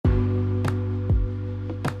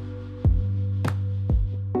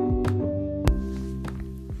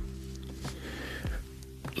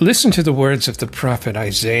Listen to the words of the prophet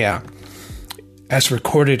Isaiah, as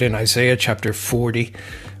recorded in Isaiah chapter 40,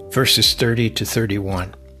 verses 30 to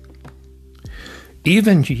 31.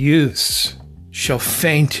 Even youths shall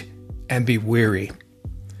faint and be weary,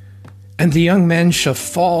 and the young men shall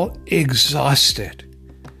fall exhausted.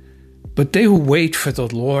 But they who wait for the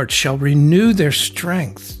Lord shall renew their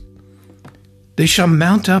strength. They shall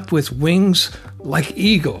mount up with wings like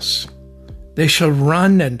eagles. They shall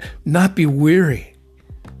run and not be weary,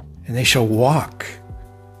 and they shall walk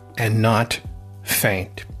and not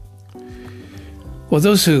faint. Well,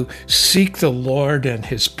 those who seek the Lord and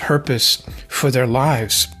His purpose for their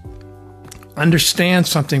lives understand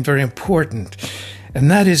something very important, and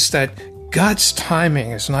that is that God's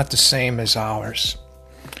timing is not the same as ours.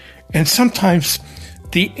 And sometimes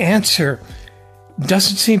the answer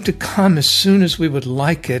doesn't seem to come as soon as we would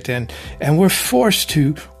like it, and we're forced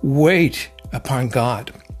to wait upon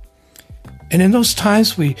God. And in those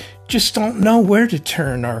times, we just don't know where to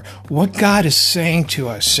turn or what God is saying to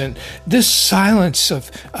us. And this silence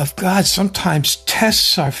of God sometimes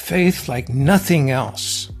tests our faith like nothing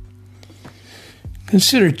else.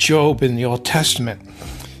 Consider Job in the Old Testament.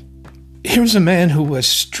 Here's a man who was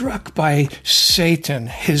struck by Satan.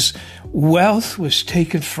 His wealth was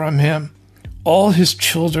taken from him. All his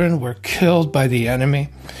children were killed by the enemy.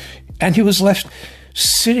 And he was left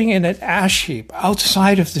sitting in an ash heap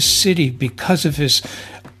outside of the city because of his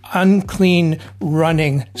unclean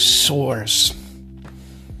running sores.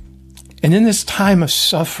 And in this time of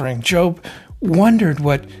suffering, Job wondered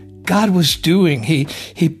what God was doing.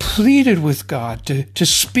 He pleaded with God to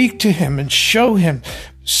speak to him and show him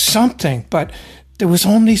something, but there was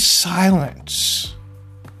only silence.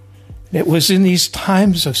 It was in these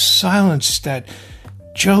times of silence that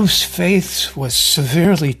Job's faith was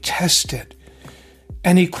severely tested.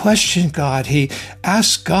 And he questioned God. He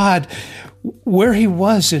asked God where he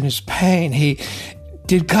was in his pain.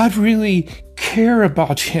 Did God really care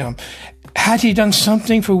about him? Had he done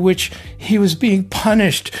something for which he was being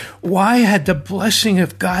punished? Why had the blessing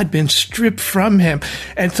of God been stripped from him?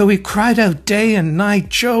 And so he cried out day and night.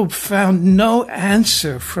 Job found no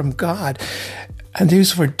answer from God. And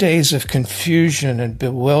these were days of confusion and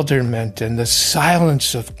bewilderment, and the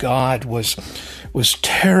silence of God was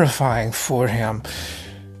terrifying for him.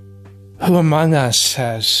 Who among us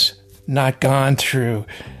has not gone through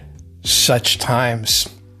such times?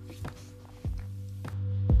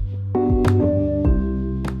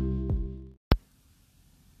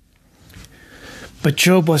 But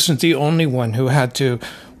Job wasn't the only one who had to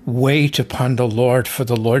wait upon the Lord for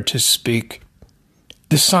the Lord to speak.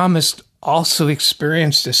 The psalmist also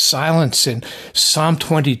experienced a silence in Psalm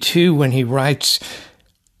 22 when he writes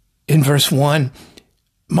in verse 1,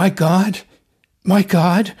 my God,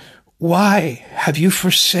 why have you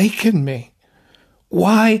forsaken me?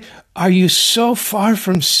 Why are you so far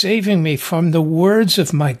from saving me from the words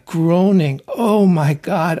of my groaning? Oh my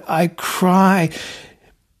God, I cry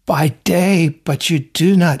by day, but you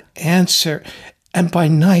do not answer, and by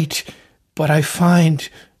night, but I find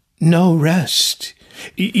no rest.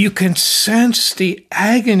 You can sense the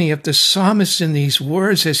agony of the psalmist in these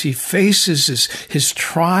words as he faces his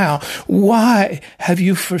trial. Why have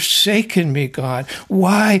you forsaken me, God?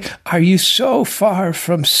 Why are you so far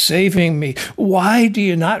from saving me? Why do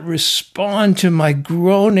you not respond to my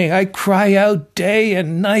groaning? I cry out day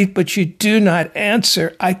and night, but you do not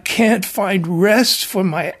answer. I can't find rest for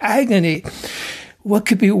my agony. What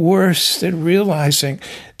could be worse than realizing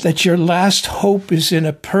that your last hope is in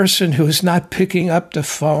a person who is not picking up the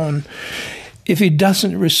phone? If he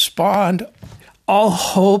doesn't respond, all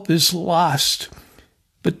hope is lost,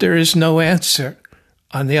 but there is no answer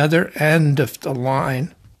on the other end of the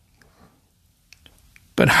line.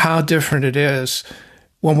 But how different it is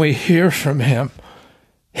when we hear from him.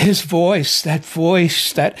 His voice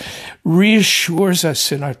that reassures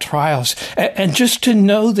us in our trials. And just to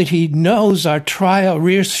know that he knows our trial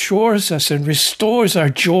reassures us and restores our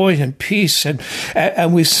joy and peace.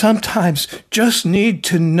 And we sometimes just need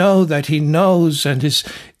to know that he knows and is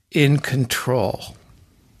in control.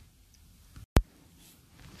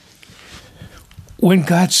 When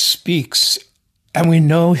God speaks and we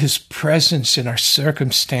know his presence in our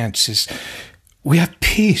circumstances, we have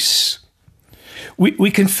peace.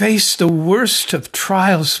 We can face the worst of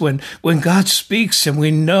trials when God speaks and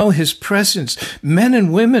we know his presence. Men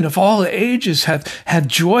and women of all ages have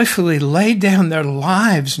joyfully laid down their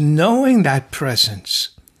lives knowing that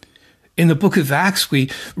presence. In the book of Acts,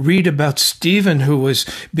 we read about Stephen, who was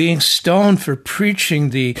being stoned for preaching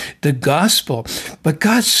the gospel. But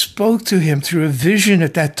God spoke to him through a vision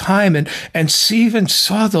at that time, and Stephen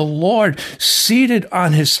saw the Lord seated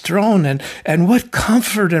on his throne. And what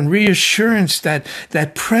comfort and reassurance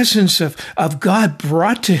that presence of God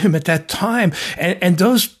brought to him at that time. And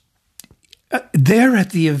those there at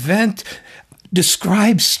the event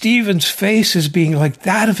describes Stephen's face as being like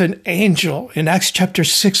that of an angel in Acts chapter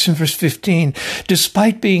 6 and verse 15.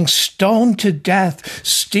 Despite being stoned to death,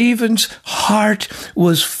 Stephen's heart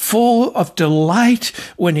was full of delight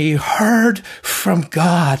when he heard from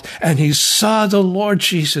God and he saw the Lord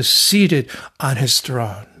Jesus seated on his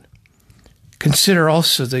throne. Consider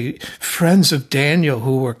also the friends of Daniel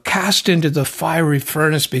who were cast into the fiery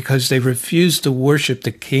furnace because they refused to worship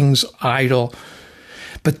the king's idol.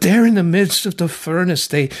 But there in the midst of the furnace,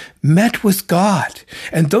 they met with God.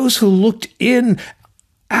 And those who looked in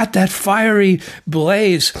at that fiery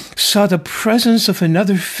blaze saw the presence of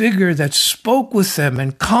another figure that spoke with them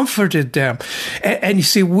and comforted them. And you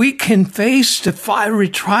see, we can face the fiery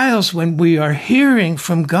trials when we are hearing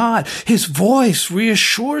from God. His voice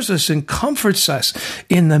reassures us and comforts us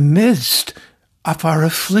in the midst of our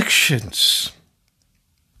afflictions.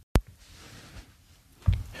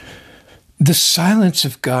 The silence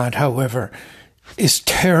of God, however, is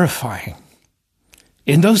terrifying.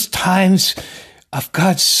 In those times of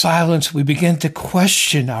God's silence, we begin to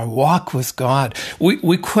question our walk with God.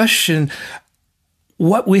 We question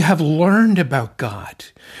what we have learned about God.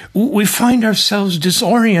 We find ourselves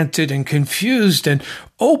disoriented and confused and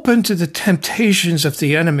open to the temptations of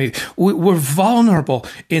the enemy. We're vulnerable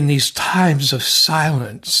in these times of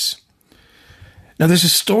silence. Now, there's a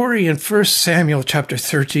story in 1 Samuel chapter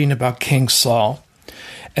 13 about King Saul.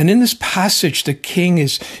 And in this passage, the king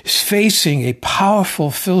is facing a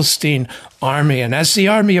powerful Philistine army. And as the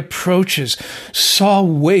army approaches, Saul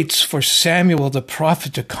waits for Samuel the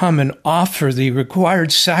prophet to come and offer the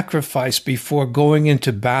required sacrifice before going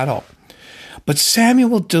into battle. But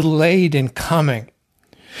Samuel delayed in coming.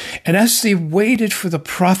 And as they waited for the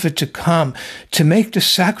prophet to come to make the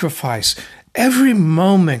sacrifice, every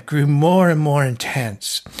moment grew more and more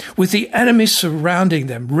intense. With the enemy surrounding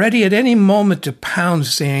them, ready at any moment to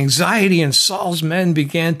pounce, the anxiety in Saul's men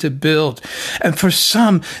began to build. And for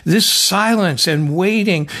some, this silence and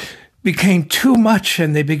waiting became too much,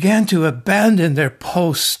 and they began to abandon their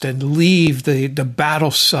post and leave the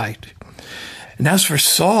battle site. And as for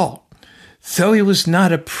Saul, though he was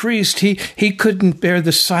not a priest, he couldn't bear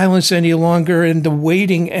the silence any longer and the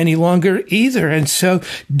waiting any longer either. And so,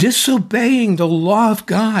 disobeying the law of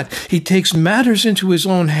God, he takes matters into his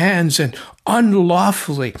own hands and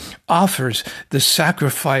unlawfully offers the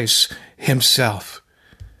sacrifice himself.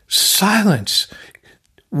 Silence,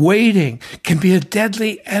 waiting can be a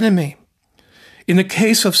deadly enemy. In the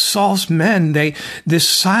case of Saul's men, this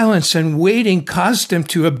silence and waiting caused them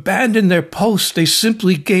to abandon their post. They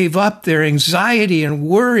simply gave up. Their anxiety and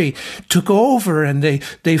worry took over, and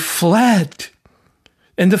they fled.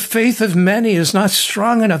 And the faith of many is not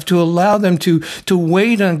strong enough to allow them to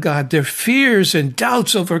wait on God. Their fears and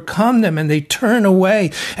doubts overcome them, and they turn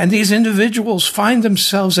away. And these individuals find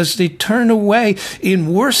themselves, as they turn away,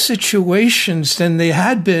 in worse situations than they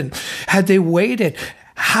had been had they waited.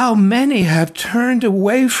 How many have turned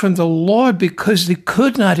away from the Lord because they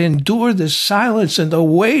could not endure the silence and the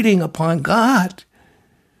waiting upon God.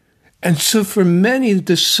 And so for many,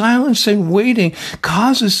 the silence and waiting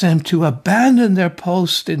causes them to abandon their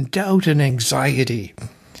post in doubt and anxiety.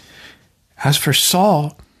 As for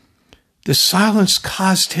Saul, the silence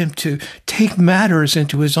caused him to take matters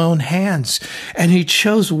into his own hands, and he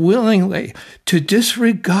chose willingly to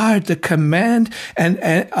disregard the command and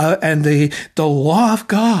the law of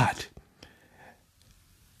God,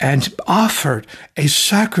 and offered a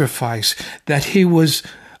sacrifice that he was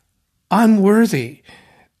unworthy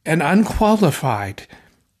and unqualified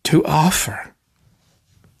to offer.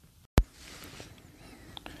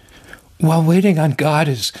 While waiting on God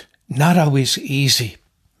is not always easy,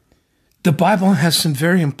 the Bible has some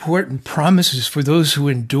very important promises for those who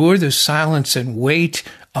endure the silence and wait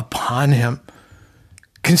upon him.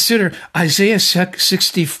 Consider Isaiah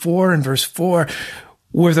 64 and verse 4,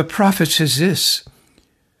 where the prophet says this: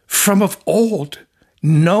 "From of old,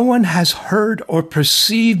 no one has heard or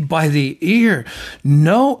perceived by the ear.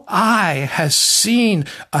 No eye has seen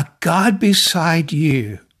a God beside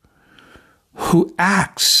you who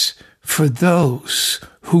acts for those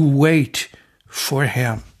who wait for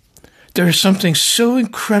him." There is something so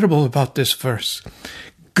incredible about this verse.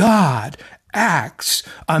 God acts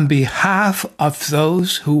on behalf of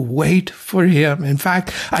those who wait for him. In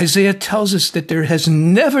fact, Isaiah tells us that there has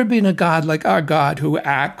never been a God like our God who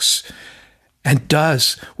acts and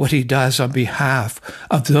does what he does on behalf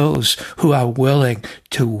of those who are willing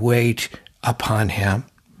to wait upon him.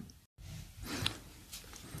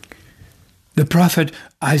 The prophet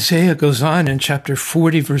Isaiah goes on in chapter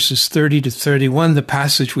 40, verses 30 to 31, the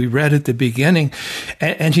passage we read at the beginning,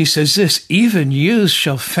 and he says this, even youths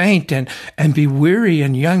shall faint and be weary,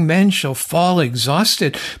 and young men shall fall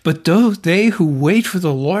exhausted. But they who wait for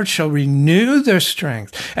the Lord shall renew their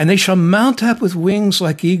strength, and they shall mount up with wings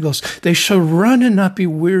like eagles. They shall run and not be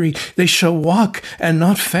weary. They shall walk and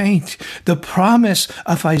not faint. The promise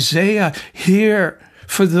of Isaiah here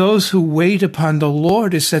for those who wait upon the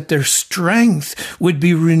Lord is that their strength would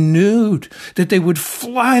be renewed, that they would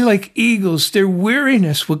fly like eagles, their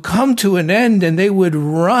weariness would come to an end, and they would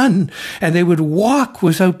run and they would walk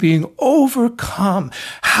without being overcome.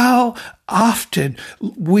 How often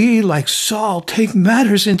we, like Saul, take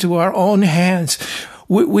matters into our own hands.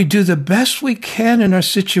 We do the best we can in our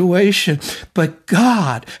situation, but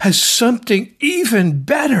God has something even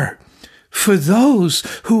better for those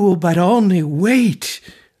who will but only wait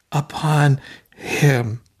upon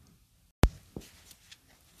him.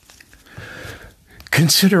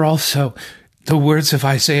 Consider also the words of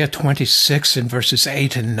Isaiah 26 in verses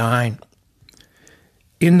 8 and 9.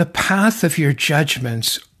 In the path of your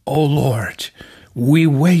judgments, O Lord, we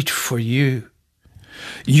wait for you.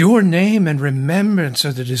 Your name and remembrance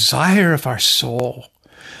are the desire of our soul.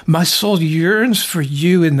 My soul yearns for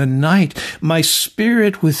you in the night. My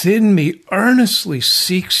spirit within me earnestly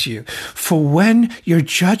seeks you. For when your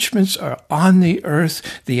judgments are on the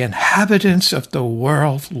earth, the inhabitants of the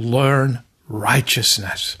world learn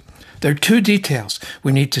righteousness. There are two details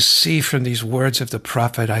we need to see from these words of the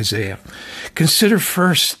prophet Isaiah. Consider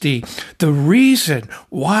first the reason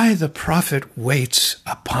why the prophet waits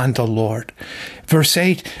upon the Lord. Verse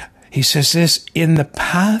 8, he says this, in the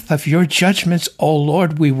path of your judgments, O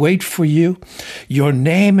Lord, we wait for you. Your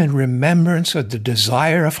name and remembrance are the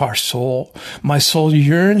desire of our soul. My soul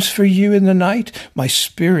yearns for you in the night. My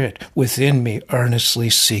spirit within me earnestly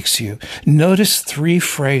seeks you. Notice three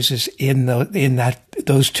phrases in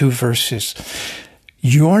those two verses.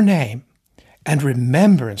 Your name and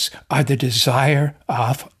remembrance are the desire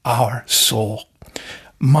of our soul.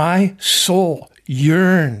 My soul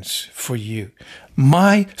yearns for you.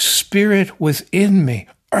 My spirit within me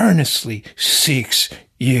earnestly seeks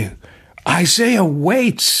you. Isaiah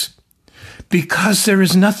waits because there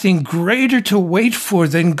is nothing greater to wait for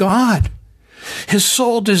than God. His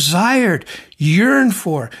soul desired, yearned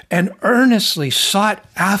for, and earnestly sought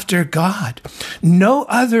after God. No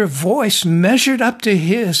other voice measured up to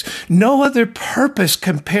his, no other purpose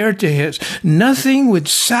compared to his. Nothing would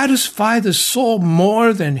satisfy the soul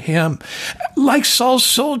more than him. Like Saul's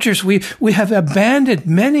soldiers, many have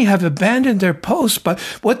abandoned their posts, but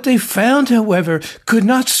what they found, however, could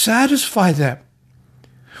not satisfy them.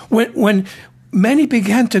 When many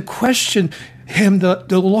began to question him,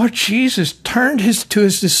 the Lord Jesus turned to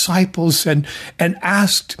his disciples and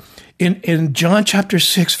asked in John chapter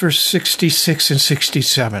 6, verse 66 and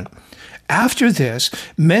 67. After this,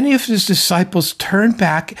 many of his disciples turned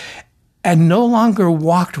back and no longer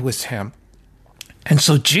walked with him. And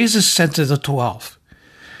so Jesus said to the 12,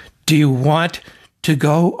 do you want to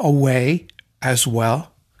go away as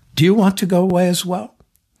well? Do you want to go away as well?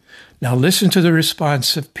 Now listen to the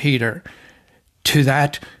response of Peter to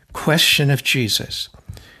that question of Jesus.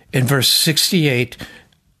 In verse 68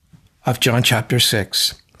 of John chapter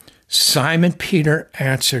 6, Simon Peter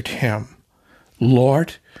answered him,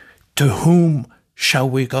 Lord, to whom shall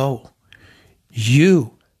we go?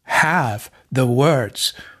 You have the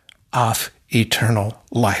words of eternal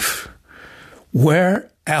life.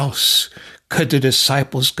 Where else could the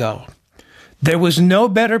disciples go? There was no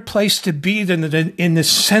better place to be than in the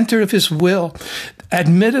center of his will.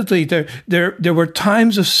 Admittedly, there were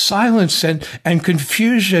times of silence and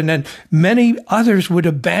confusion, and many others would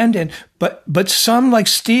abandon. But some, like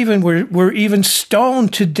Stephen, were even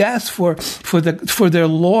stoned to death for their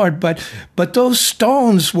Lord. But those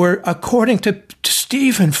stones were, according to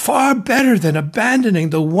Stephen, far better than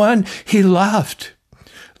abandoning the one he loved.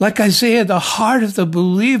 Like Isaiah, the heart of the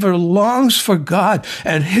believer longs for God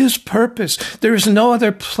and his purpose. There is no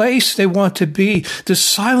other place they want to be. The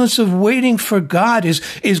silence of waiting for God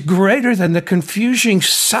is greater than the confusing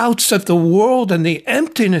shouts of the world and the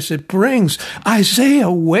emptiness it brings. Isaiah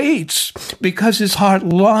waits because his heart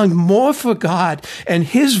longed more for God and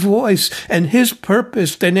his voice and his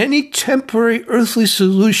purpose than any temporary earthly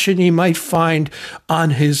solution he might find on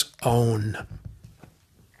his own.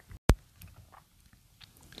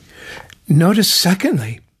 Notice,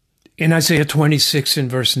 secondly, in Isaiah 26 and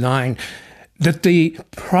verse 9, that the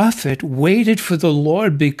prophet waited for the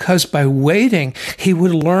Lord because by waiting, he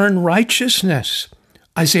would learn righteousness.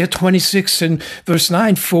 Isaiah 26 and verse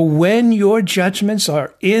 9, for when your judgments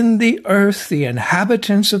are in the earth, the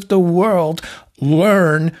inhabitants of the world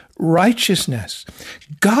learn righteousness.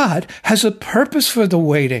 God has a purpose for the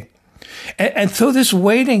waiting. And though this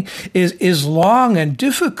waiting is long and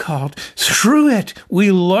difficult, through it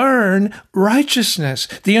we learn righteousness.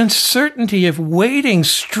 The uncertainty of waiting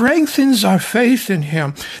strengthens our faith in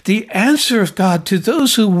Him. The answer of God to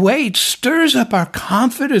those who wait stirs up our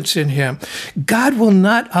confidence in Him. God will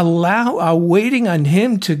not allow our waiting on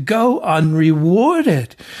Him to go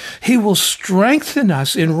unrewarded. He will strengthen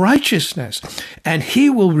us in righteousness, and He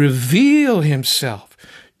will reveal Himself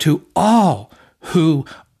to all who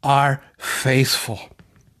are faithful.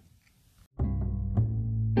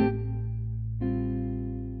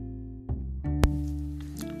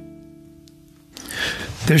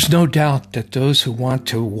 There's no doubt that those who want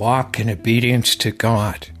to walk in obedience to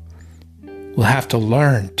God will have to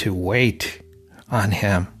learn to wait on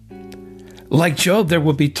Him. Like Job, there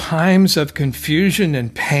will be times of confusion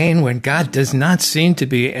and pain when God does not seem to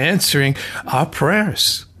be answering our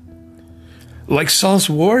prayers. Like Saul's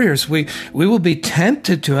warriors, we will be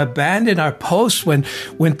tempted to abandon our post when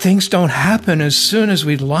things don't happen as soon as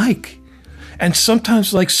we'd like. And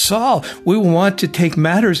sometimes, like Saul, we want to take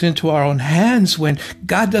matters into our own hands when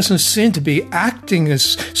God doesn't seem to be acting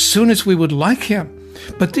as soon as we would like Him.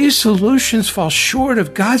 But these solutions fall short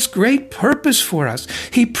of God's great purpose for us.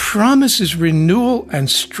 He promises renewal and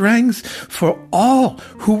strength for all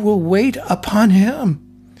who will wait upon Him.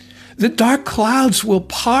 The dark clouds will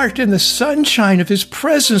part and the sunshine of His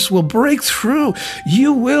presence will break through.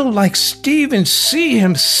 You will, like Stephen, see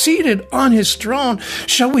Him seated on His throne.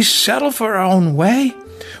 Shall we settle for our own way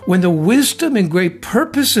when the wisdom and great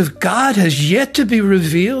purpose of God has yet to be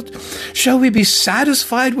revealed? Shall we be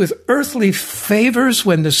satisfied with earthly favors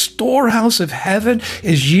when the storehouse of heaven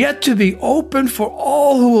is yet to be opened for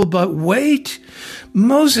all who will but wait?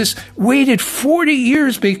 Moses waited 40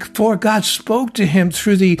 years before God spoke to him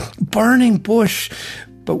through the burning bush.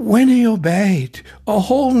 But when he obeyed, a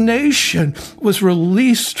whole nation was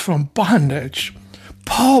released from bondage.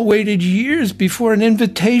 Paul waited years before an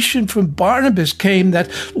invitation from Barnabas came that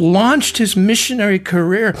launched his missionary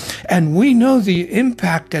career, and we know the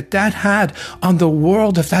impact that had on the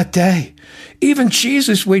world of that day. Even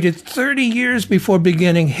Jesus waited 30 years before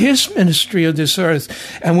beginning His ministry of this earth,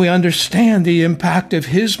 and we understand the impact of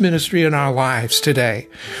His ministry in our lives today.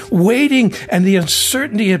 Waiting and the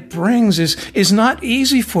uncertainty it brings is not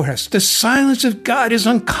easy for us. The silence of God is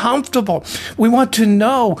uncomfortable. We want to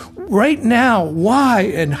know right now why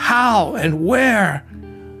and how and where.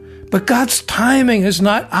 But God's timing is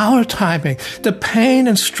not our timing. The pain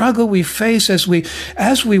and struggle we face as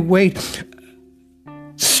we wait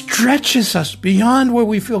stretches us beyond where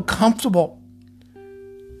we feel comfortable.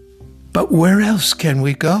 But where else can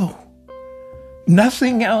we go?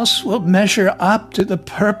 Nothing else will measure up to the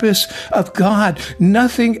purpose of God.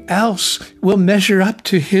 Nothing else will measure up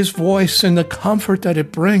to His voice and the comfort that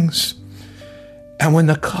it brings. And when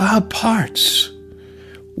the cloud parts,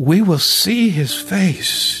 we will see His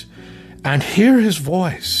face and hear His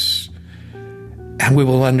voice, and we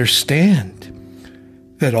will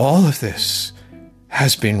understand that all of this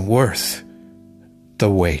has been worth the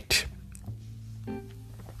wait.